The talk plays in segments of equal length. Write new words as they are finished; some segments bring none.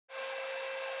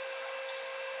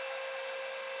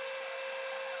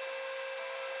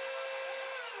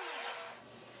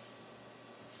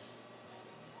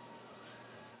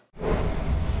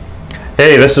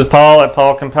Hey, this is Paul at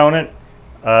Paul Component.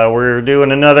 We're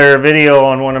doing another video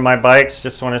on one of my bikes.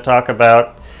 Just want to talk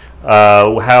about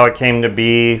how it came to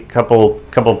be.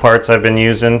 Couple parts I've been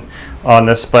using on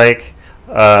this bike.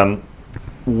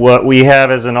 What we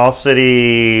have is an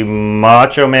All-City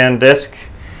Macho Man disc,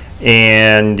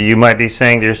 and you might be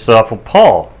saying to yourself, well,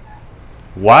 Paul,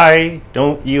 why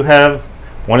don't you have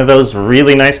one of those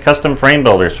really nice custom frame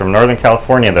builders from Northern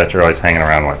California that you're always hanging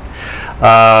around with?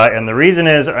 And the reason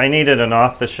is I needed an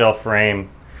off-the-shelf frame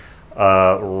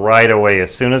right away.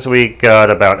 As soon as we got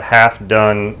about half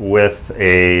done with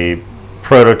a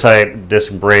prototype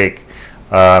disc brake,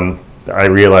 I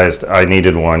realized I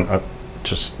needed one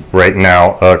just right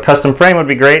now. A custom frame would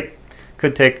be great.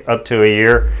 Could take up to a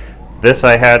year. This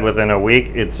I had within a week.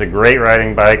 It's a great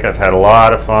riding bike. I've had a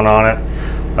lot of fun on it.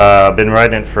 I've been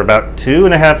riding it for about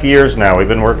 2.5 years now. We've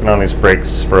been working on these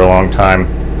brakes for a long time.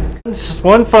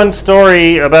 One fun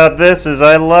story about this is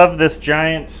I love this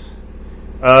giant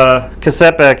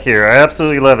cassette back here. I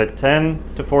absolutely love it. 10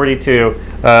 to 42.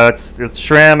 It's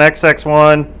SRAM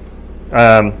XX1,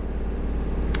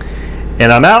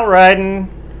 and I'm out riding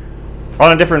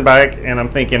on a different bike, and I'm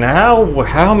thinking, how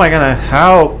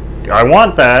I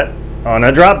want that on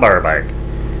a drop bar bike,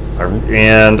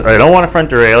 and I don't want a front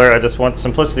derailleur. I just want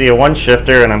simplicity of one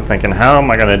shifter, and I'm thinking, how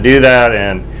am I going to do that?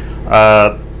 And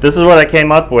this is what I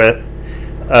came up with.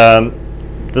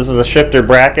 This is a shifter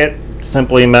bracket.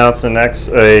 Simply mounts an 1x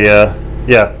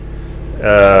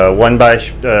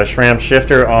SRAM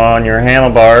shifter on your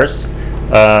handlebars.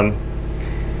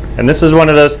 And this is one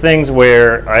of those things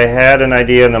where I had an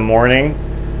idea in the morning,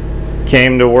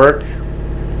 came to work,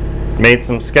 made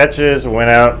some sketches,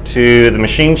 went out to the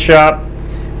machine shop,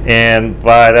 and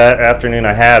by that afternoon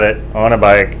I had it on a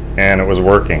bike and it was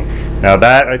working. Now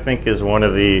that, I think, is one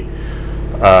of the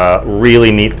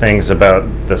really neat things about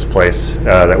this place,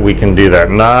 that we can do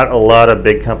that. Not a lot of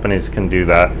big companies can do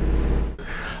that.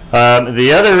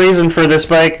 The other reason for this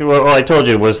bike, well, I told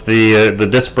you, was the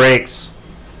disc brakes.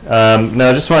 Now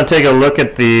I just want to take a look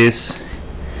at these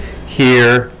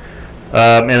here.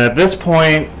 And at this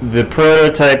point, the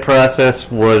prototype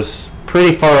process was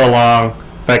pretty far along.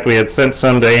 In fact, we had sent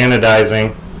some to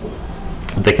anodizing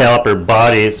the caliper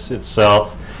bodies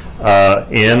itself,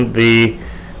 and the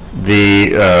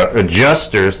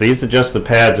adjusters. These adjust the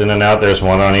pads in and out. There's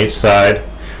one on each side.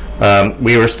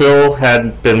 We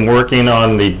had been working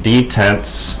on the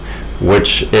detents,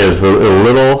 which is the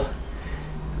little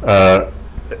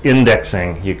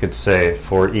indexing, you could say,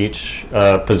 for each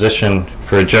position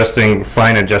for adjusting,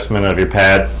 fine adjustment of your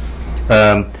pad.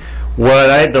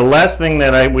 The last thing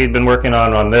that we've been working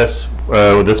on this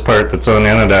this part that's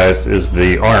unanodized is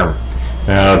the arm.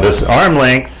 Now this arm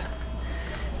length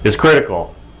is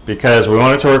critical, because we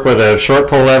want it to work with a short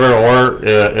pull lever or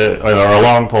a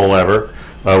long pull lever.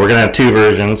 We're going to have two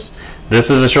versions. This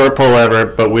is a short pull lever,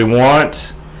 but we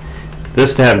want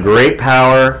this to have great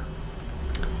power,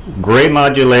 great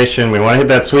modulation. We want to hit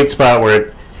that sweet spot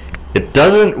where it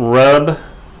doesn't rub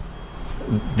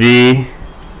the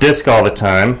disc all the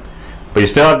time, but you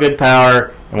still have good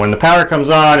power. And when the power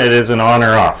comes on, it is an on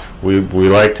or off. We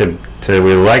like a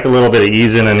little bit of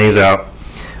ease in and ease out.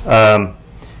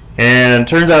 And it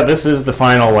turns out this is the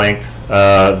final length.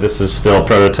 This is still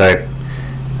prototype,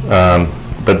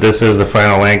 but this is the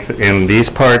final length, and these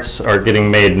parts are getting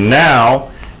made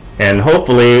now, and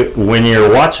hopefully when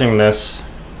you're watching this,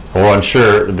 well, I'm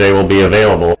sure they will be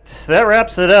available. That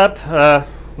wraps it up.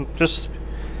 Just,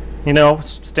 you know,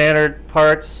 standard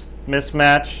parts,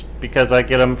 mismatched, because I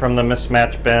get them from the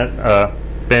mismatch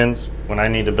bins when I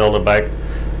need to build a bike.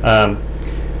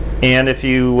 And if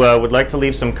you would like to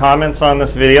leave some comments on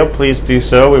this video, please do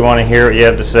so. We want to hear what you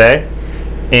have to say.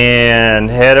 And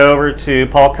head over to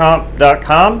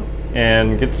paulcomp.com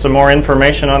and get some more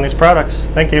information on these products.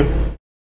 Thank you.